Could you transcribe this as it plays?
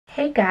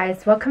Hey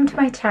guys, welcome to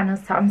my channel.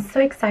 So I'm so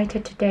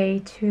excited today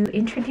to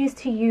introduce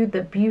to you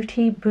the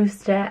Beauty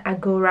Booster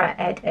Agora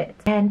edit.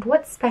 And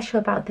what's special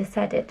about this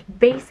edit?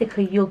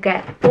 Basically, you'll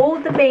get all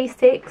the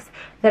basics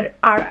that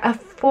are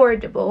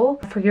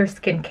affordable for your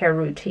skincare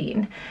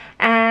routine.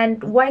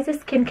 And why is a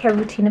skincare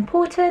routine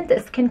important? The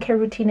skincare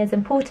routine is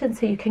important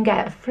so you can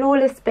get a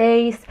flawless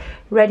base,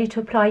 ready to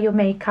apply your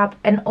makeup,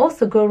 and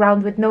also go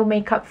around with no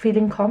makeup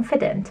feeling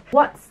confident.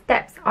 What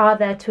steps are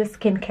there to a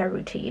skincare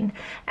routine?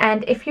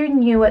 And if you're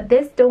new at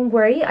this, don't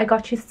worry, I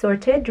got you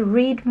sorted.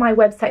 Read my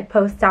website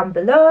post down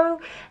below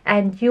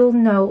and you'll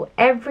know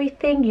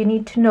everything you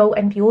need to know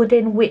and the order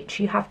in which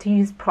you have to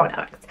use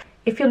products.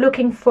 If you're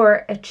looking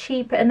for a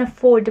cheap and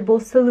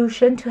affordable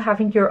solution to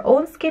having your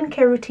own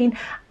skincare routine,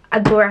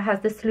 Agora has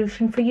the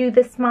solution for you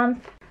this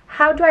month.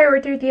 How do I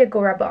order the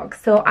Agora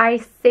box? So I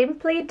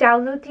simply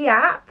download the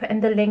app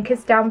and the link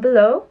is down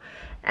below.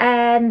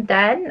 And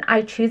then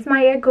I choose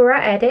my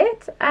Agora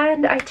edit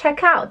and I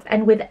check out.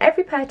 And with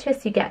every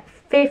purchase you get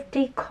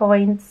 50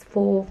 coins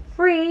for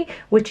free,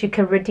 which you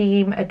can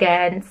redeem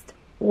against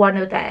one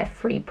of their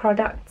free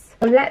products.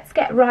 So let's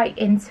get right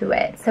into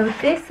it. So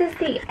this is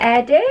the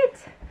edit.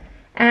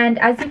 And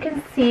as you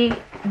can see,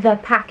 the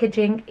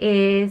packaging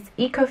is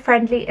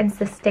eco-friendly and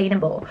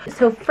sustainable.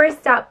 So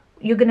first up,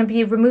 you're going to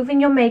be removing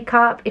your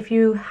makeup. If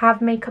you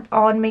have makeup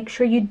on, make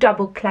sure you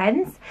double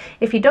cleanse.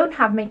 If you don't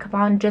have makeup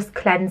on, just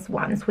cleanse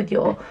once with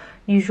your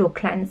usual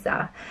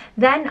cleanser.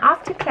 Then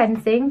after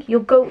cleansing,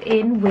 you'll go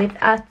in with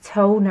a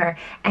toner.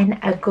 And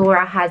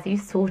Agora has you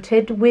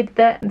sorted with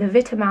the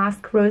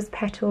Vitamasques Rose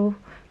Petal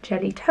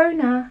Jelly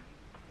Toner.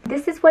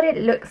 This is what it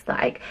looks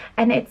like,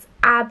 and it's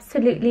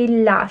absolutely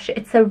lush.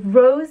 It's a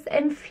rose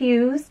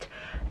infused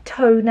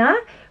toner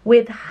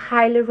with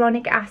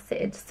hyaluronic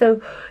acid.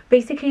 So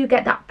basically you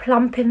get that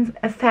plumping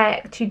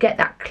effect, you get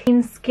that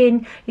clean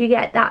skin, you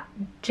get that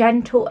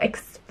gentle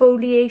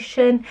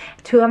exfoliation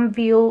to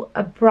unveil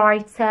a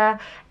brighter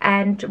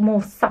and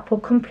more supple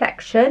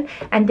complexion.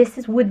 And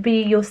this would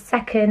be your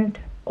second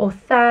or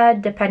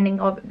third,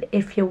 depending on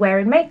if you're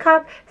wearing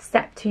makeup,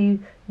 step to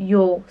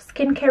your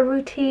skincare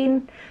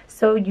routine.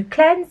 So you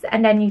cleanse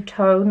and then you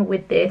tone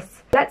with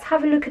this. Let's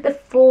have a look at the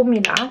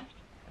formula.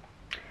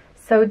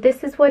 So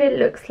this is what it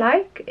looks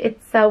like.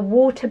 It's a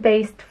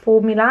water-based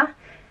formula.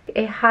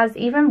 It has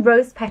even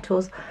rose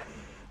petals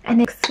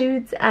and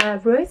exudes a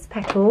rose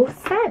petal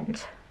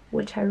scent,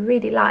 which I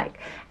really like.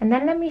 And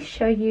then let me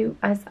show you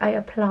as I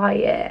apply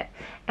it.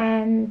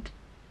 And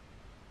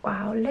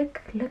wow,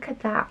 look at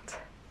that.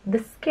 The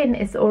skin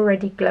is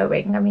already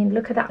glowing. I mean,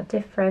 look at that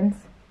difference.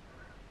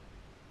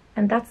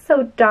 And that's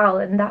so dull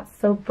and that's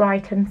so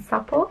bright and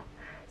supple.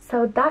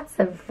 So that's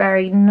a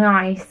very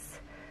nice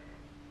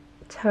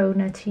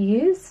toner to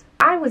use.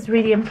 I was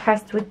really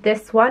impressed with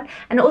this one,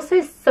 and also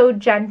it's so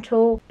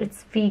gentle.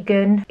 It's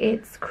vegan,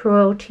 it's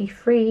cruelty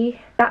free.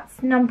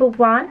 That's number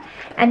one.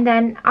 And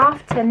then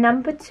after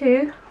number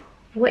two,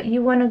 what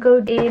you want to go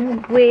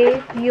in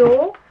with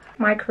your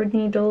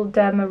microneedle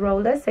derma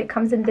roller. So it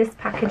comes in this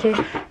packaging,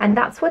 and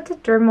that's what the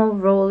dermal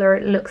roller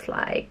looks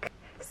like.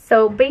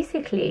 So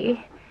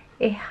basically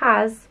it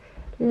has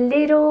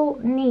little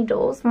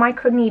needles,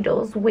 micro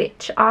needles,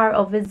 which are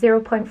of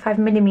 0.5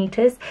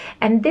 millimeters,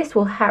 and this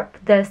will help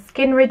the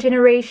skin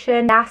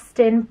regeneration,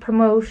 elastin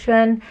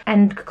promotion,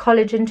 and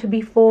collagen to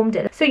be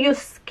formed. So your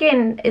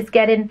skin is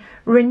getting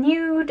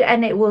renewed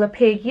and it will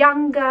appear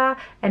younger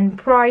and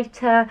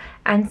brighter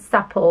and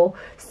supple.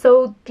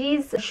 So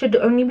these should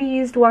only be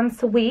used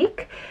once a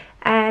week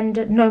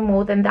and no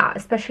more than that,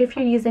 especially if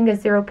you're using a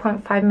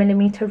 0.5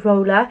 millimeter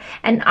roller.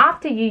 And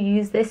after you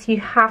use this, you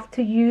have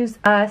to use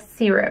a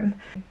serum.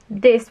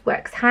 This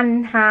works hand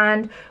in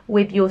hand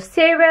with your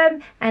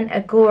serum, and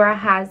Agora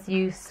has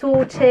you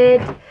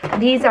sorted.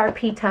 These are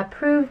PETA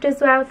approved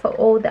as well for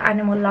all the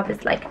animal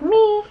lovers like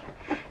me.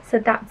 So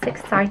that's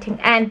exciting.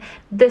 And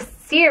the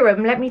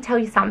serum, let me tell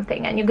you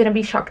something, and you're going to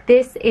be shocked.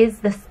 This is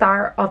the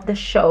star of the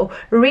show.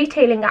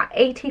 Retailing at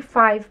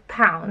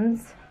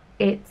 £85.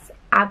 It's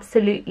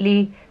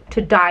absolutely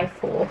to die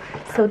for.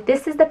 So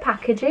this is the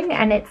packaging,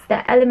 and it's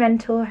the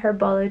Elemental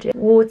Herbology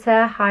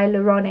Water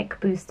Hyaluronic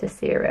Booster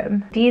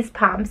Serum. These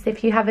pumps,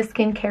 if you have a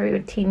skincare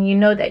routine, you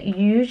know that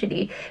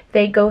usually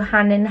they go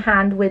hand in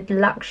hand with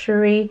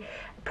luxury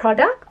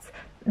products.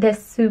 They're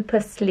super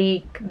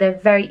sleek, they're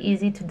very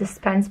easy to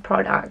dispense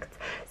products.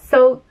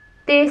 So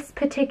this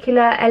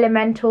particular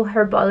Elemental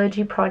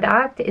Herbology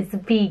product is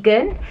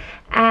vegan,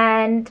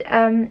 and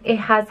it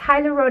has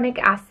hyaluronic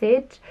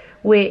acid,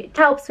 which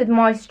helps with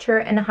moisture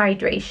and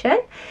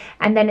hydration.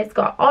 And then it's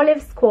got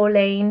olive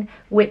squalane,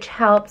 which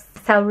helps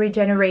cell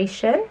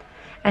regeneration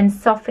and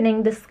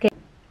softening the skin.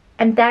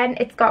 And then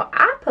it's got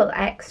apple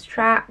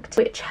extract,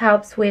 which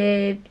helps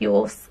with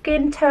your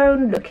skin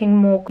tone looking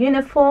more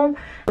uniform.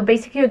 So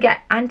basically you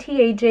get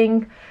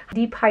anti-aging,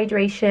 deep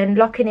hydration,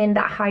 locking in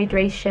that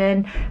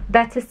hydration,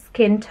 better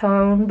skin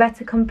tone,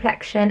 better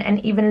complexion,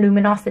 and even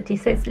luminosity.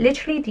 So it's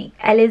literally the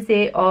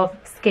Elysee of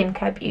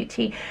skincare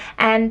beauty,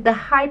 and the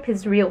hype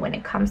is real when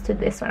it comes to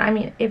this one. I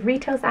mean, it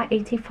retails at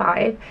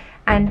 $85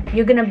 and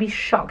you're gonna be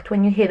shocked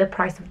when you hear the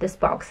price of this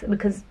box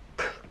because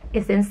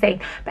it's insane.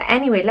 But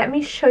anyway, let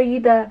me show you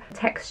the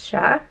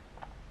texture.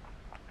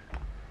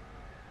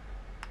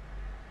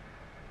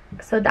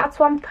 So that's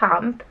one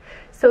pump.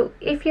 So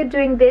if you're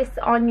doing this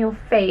on your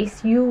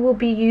face, you will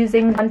be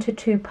using 1 to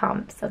 2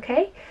 pumps,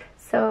 okay?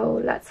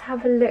 So let's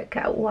have a look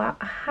at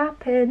what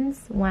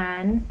happens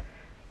when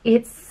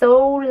it's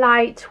so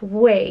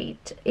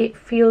lightweight. It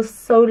feels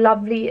so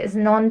lovely. It's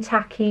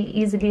non-tacky,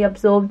 easily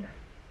absorbed.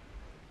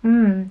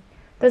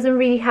 Doesn't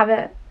really have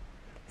a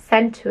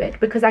scent to it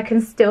because I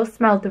can still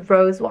smell the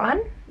rose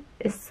one.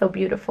 It's so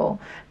beautiful.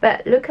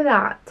 But look at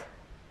that.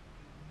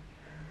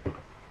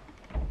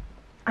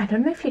 I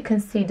don't know if you can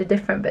see the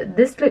difference, but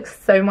this looks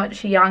so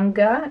much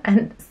younger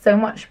and so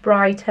much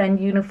brighter and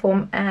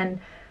uniform.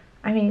 And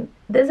I mean,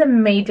 there's a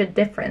major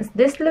difference.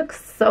 This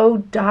looks so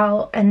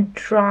dull and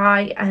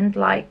dry, and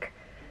like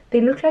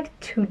they look like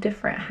two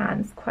different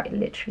hands, quite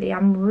literally.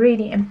 I'm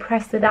really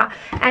impressed with that.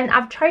 And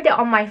I've tried it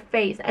on my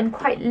face, and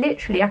quite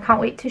literally, I can't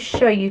wait to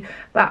show you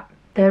but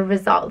the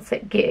results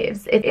it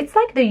gives. It's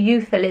like the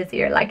youth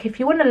Elysee. Like if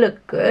you want to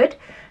look good,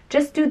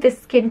 just do this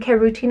skincare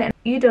routine and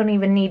you don't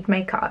even need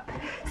makeup.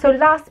 So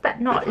last but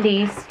not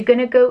least, you're going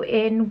to go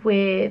in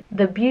with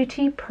the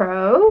Beauty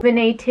Pro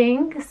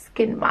Rejuvinating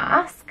Skin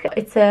Mask.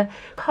 It's a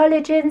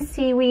collagen,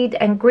 seaweed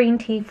and green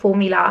tea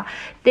formula.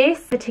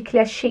 This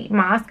particular sheet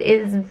mask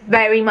is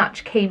very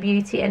much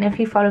K-Beauty, and if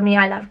you follow me,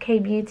 I love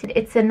K-Beauty.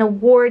 It's an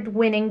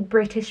award-winning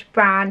British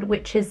brand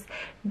which is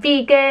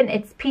vegan,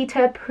 it's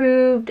PETA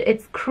approved,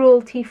 it's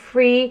cruelty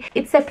free.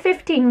 It's a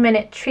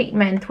 15-minute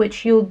treatment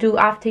which you'll do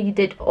after you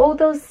did all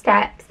those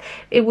steps.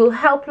 It will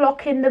help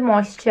lock in the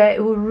moisture.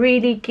 It will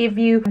really give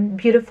you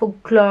beautiful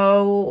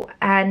glow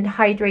and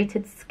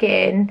hydrated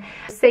skin.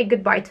 Say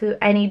goodbye to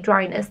any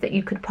dryness that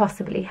you could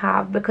possibly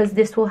have, because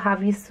this will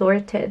have you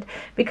sorted.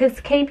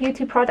 Because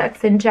K-Beauty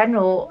products in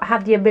general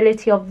have the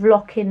ability of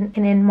locking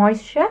in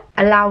moisture,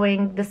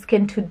 allowing the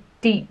skin to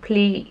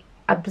deeply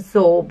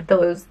absorb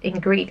those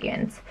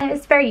ingredients. And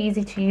it's very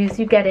easy to use.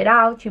 You get it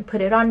out, you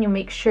put it on, you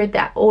make sure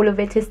that all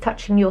of it is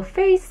touching your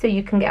face so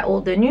you can get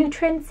all the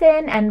nutrients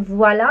in, and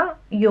voila,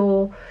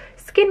 your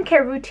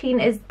skincare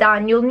routine is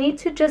done. You'll need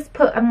to just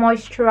put a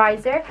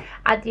moisturizer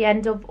at the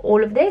end of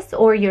all of this,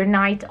 or your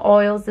night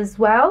oils as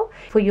well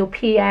for your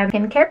PM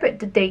skincare, but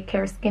the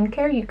daycare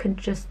skincare, you can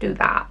just do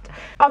that.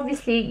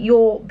 Obviously,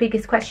 your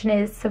biggest question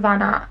is,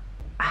 Savannah,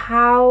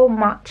 how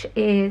much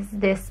is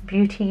this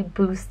Beauty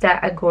Booster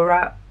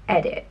Agora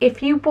edit?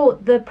 If you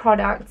bought the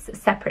products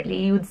separately,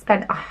 you would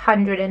spend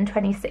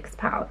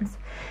 £126,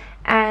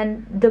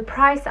 and the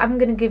price I'm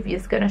going to give you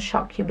is going to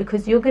shock you,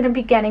 because you're going to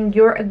be getting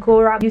your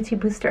Agora Beauty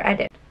Booster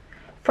edit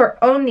for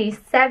only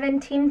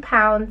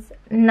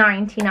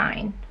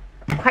 £17.99.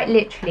 Quite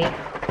literally,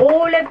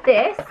 all of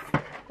this,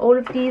 all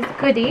of these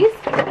goodies,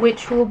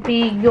 which will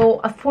be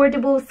your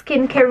affordable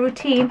skincare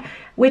routine,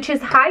 which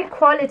is high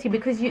quality,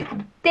 because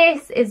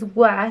this is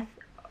worth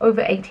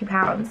over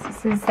 £80.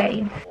 It's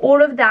insane.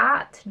 All of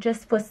that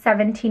just for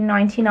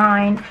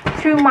 £17.99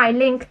 through my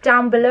link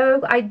down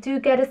below. I do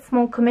get a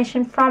small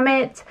commission from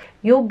it.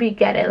 You'll be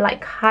getting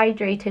like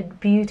hydrated,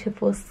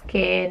 beautiful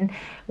skin,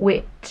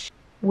 which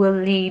will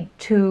lead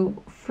to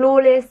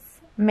flawless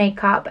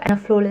makeup and a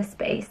flawless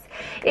face.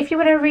 If you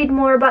want to read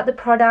more about the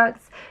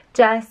products,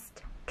 just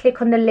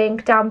click on the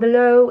link down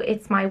below.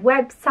 It's my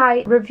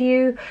website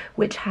review,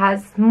 which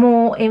has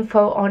more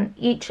info on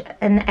each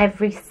and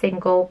every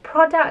single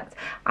product.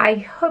 I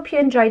hope you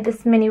enjoyed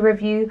this mini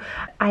review.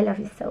 I love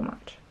you so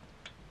much.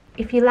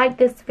 If you like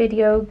this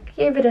video,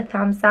 give it a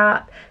thumbs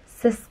up,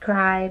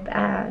 subscribe,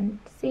 and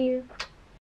see you.